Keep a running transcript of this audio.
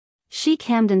Sheikh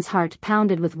Hamdan's heart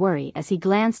pounded with worry as he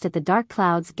glanced at the dark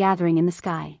clouds gathering in the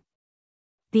sky.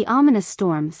 The ominous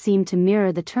storm seemed to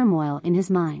mirror the turmoil in his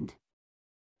mind.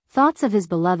 Thoughts of his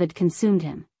beloved consumed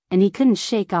him, and he couldn't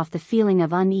shake off the feeling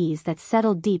of unease that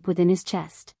settled deep within his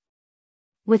chest.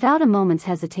 Without a moment's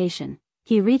hesitation,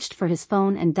 he reached for his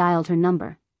phone and dialed her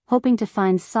number, hoping to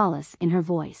find solace in her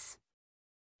voice.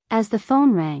 As the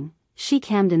phone rang, Sheikh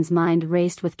Hamdan's mind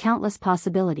raced with countless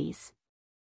possibilities.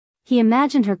 He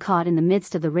imagined her caught in the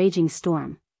midst of the raging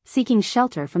storm, seeking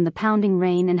shelter from the pounding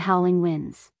rain and howling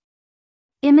winds.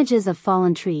 Images of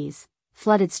fallen trees,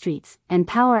 flooded streets, and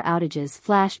power outages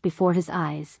flashed before his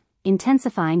eyes,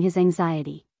 intensifying his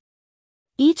anxiety.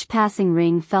 Each passing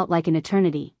ring felt like an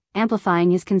eternity,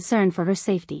 amplifying his concern for her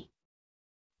safety.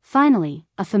 Finally,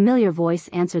 a familiar voice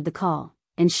answered the call,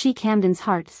 and Sheikh Hamdan's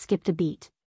heart skipped a beat.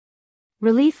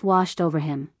 Relief washed over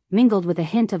him, mingled with a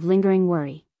hint of lingering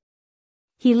worry.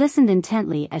 He listened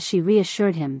intently as she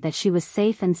reassured him that she was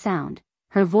safe and sound,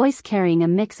 her voice carrying a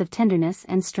mix of tenderness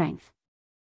and strength.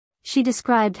 She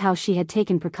described how she had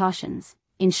taken precautions,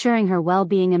 ensuring her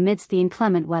well-being amidst the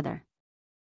inclement weather.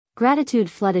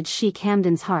 Gratitude flooded Sheikh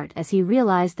Hamdan's heart as he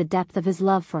realized the depth of his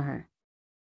love for her.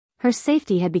 Her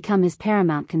safety had become his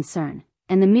paramount concern,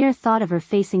 and the mere thought of her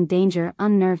facing danger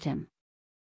unnerved him.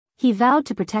 He vowed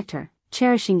to protect her,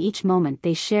 cherishing each moment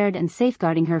they shared and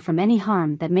safeguarding her from any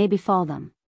harm that may befall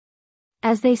them.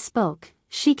 As they spoke,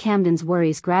 Sheikh Hamdan's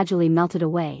worries gradually melted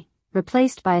away,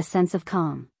 replaced by a sense of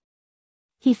calm.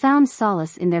 He found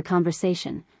solace in their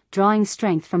conversation, drawing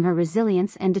strength from her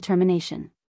resilience and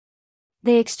determination.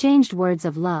 They exchanged words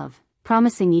of love,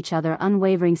 promising each other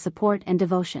unwavering support and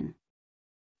devotion.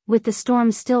 With the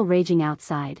storm still raging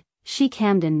outside, Sheikh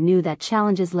Hamdan knew that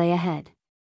challenges lay ahead.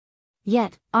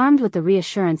 Yet, armed with the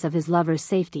reassurance of his lover's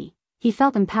safety, he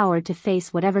felt empowered to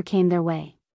face whatever came their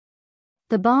way.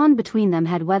 The bond between them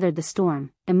had weathered the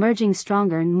storm, emerging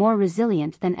stronger and more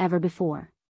resilient than ever before.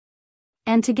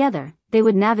 And together, they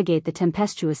would navigate the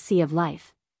tempestuous sea of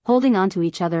life, holding on to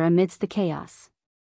each other amidst the chaos.